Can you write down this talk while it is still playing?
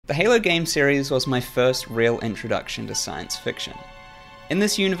The Halo game series was my first real introduction to science fiction. In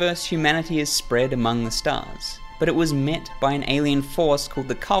this universe, humanity is spread among the stars, but it was met by an alien force called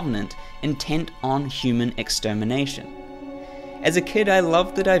the Covenant, intent on human extermination. As a kid, I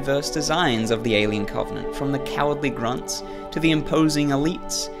loved the diverse designs of the alien Covenant, from the cowardly grunts to the imposing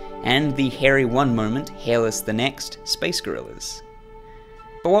elites, and the hairy one moment, hairless the next, space gorillas.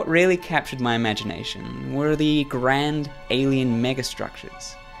 But what really captured my imagination were the grand alien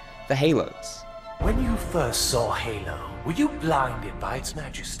megastructures, the Halos. When you first saw Halo, were you blinded by its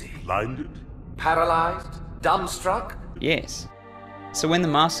majesty? Blinded? Paralyzed? Dumbstruck? Yes. So when the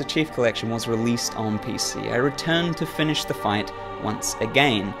Master Chief Collection was released on PC, I returned to finish the fight once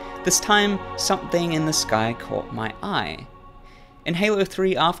again. This time, something in the sky caught my eye. In Halo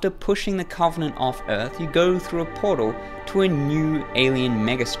 3, after pushing the Covenant off Earth, you go through a portal to a new alien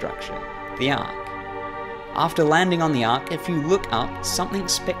megastructure, the Ark. After landing on the Ark, if you look up, something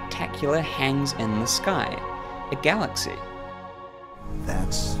spectacular hangs in the sky. A galaxy.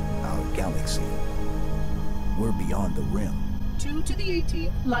 That's our galaxy. We're beyond the rim. 2 to the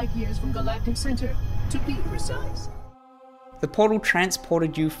 18th light years from galactic center, to be precise. The portal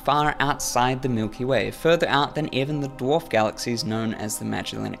transported you far outside the Milky Way, further out than even the dwarf galaxies known as the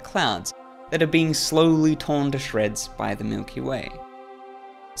Magellanic Clouds, that are being slowly torn to shreds by the Milky Way.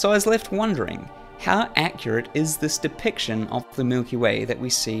 So I was left wondering, how accurate is this depiction of the Milky Way that we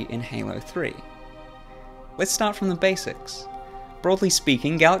see in Halo 3? Let's start from the basics. Broadly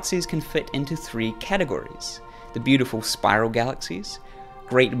speaking, galaxies can fit into 3 categories: the beautiful spiral galaxies,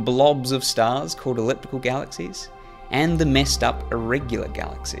 great blobs of stars called elliptical galaxies, and the messed up irregular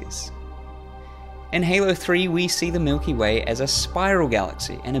galaxies. In Halo 3, we see the Milky Way as a spiral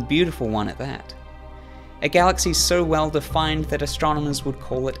galaxy, and a beautiful one at that. A galaxy so well defined that astronomers would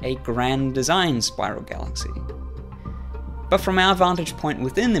call it a grand design spiral galaxy. But from our vantage point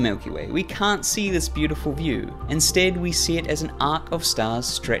within the Milky Way, we can't see this beautiful view. Instead, we see it as an arc of stars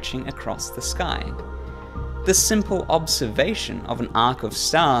stretching across the sky. The simple observation of an arc of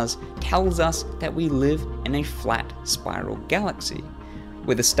stars tells us that we live in a flat spiral galaxy,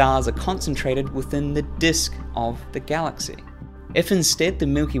 where the stars are concentrated within the disk of the galaxy. If instead the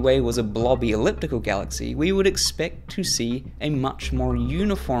Milky Way was a blobby elliptical galaxy, we would expect to see a much more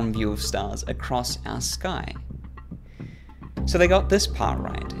uniform view of stars across our sky. So they got this part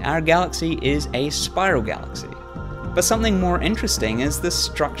right. Our galaxy is a spiral galaxy. But something more interesting is the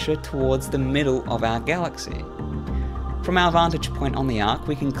structure towards the middle of our galaxy. From our vantage point on the Ark,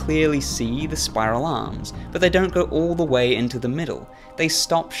 we can clearly see the spiral arms, but they don't go all the way into the middle. They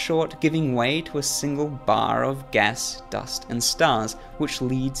stop short, giving way to a single bar of gas, dust, and stars, which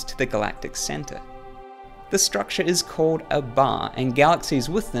leads to the galactic center. The structure is called a bar, and galaxies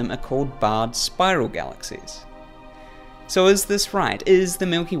with them are called barred spiral galaxies. So is this right? Is the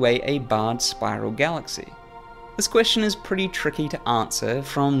Milky Way a barred spiral galaxy? This question is pretty tricky to answer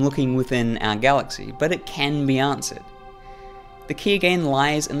from looking within our galaxy, but it can be answered. The key again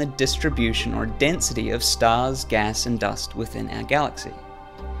lies in the distribution or density of stars, gas, and dust within our galaxy.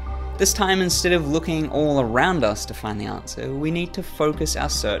 This time, instead of looking all around us to find the answer, we need to focus our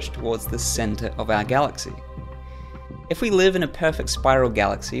search towards the center of our galaxy. If we live in a perfect spiral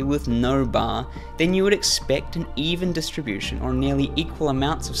galaxy with no bar, then you would expect an even distribution or nearly equal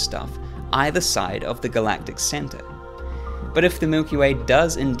amounts of stuff either side of the galactic center. But if the Milky Way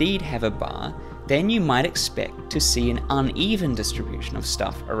does indeed have a bar, then you might expect to see an uneven distribution of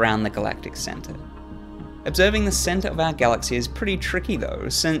stuff around the galactic center. Observing the center of our galaxy is pretty tricky though,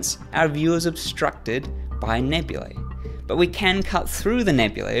 since our view is obstructed by nebulae. But we can cut through the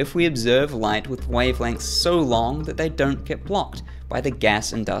nebulae if we observe light with wavelengths so long that they don't get blocked by the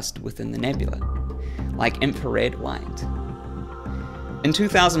gas and dust within the nebula, like infrared light. In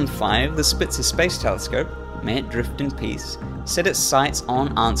 2005, the Spitzer Space Telescope, may it drift in peace, set its sights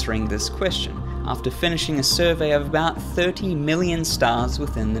on answering this question after finishing a survey of about 30 million stars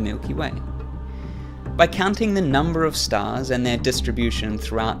within the Milky Way. By counting the number of stars and their distribution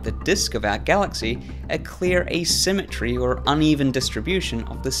throughout the disk of our galaxy, a clear asymmetry or uneven distribution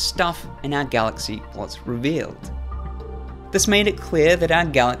of the stuff in our galaxy was revealed. This made it clear that our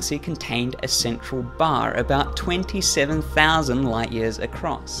galaxy contained a central bar about 27,000 light-years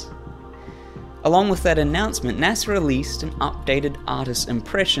across. Along with that announcement, NASA released an updated artist's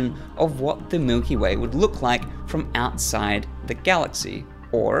impression of what the Milky Way would look like from outside the galaxy,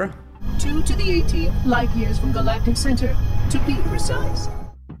 or 2 to the 18th light years from galactic center, to be precise.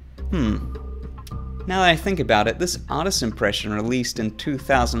 Now that I think about it, this artist's impression released in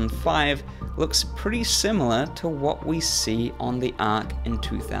 2005 looks pretty similar to what we see on the Ark in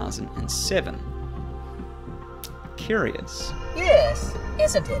 2007. Curious. Yes,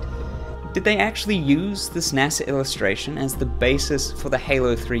 isn't it? Did they actually use this NASA illustration as the basis for the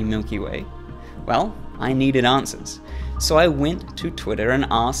Halo 3 Milky Way? Well, I needed answers, so I went to Twitter and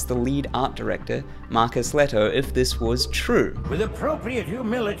asked the lead art director, Marcus Leto, if this was true. With appropriate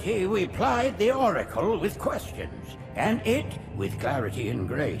humility, we plied the oracle with questions, and it, with clarity and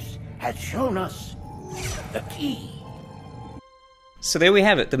grace, has shown us the key. So there we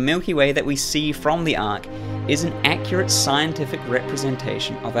have it. The Milky Way that we see from the arc is an accurate scientific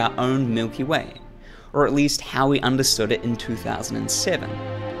representation of our own Milky Way, or at least how we understood it in 2007.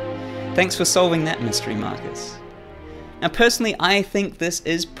 Thanks for solving that mystery, Marcus. Now personally, I think this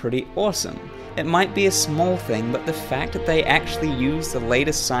is pretty awesome. It might be a small thing, but the fact that they actually use the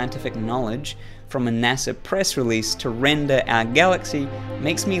latest scientific knowledge from a NASA press release to render our galaxy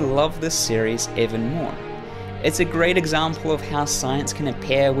makes me love this series even more. It's a great example of how science can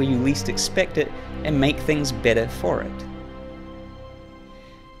appear where you least expect it and make things better for it.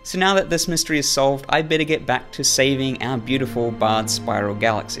 So now that this mystery is solved, I better get back to saving our beautiful barred spiral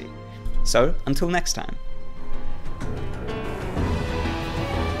galaxy. So, until next time.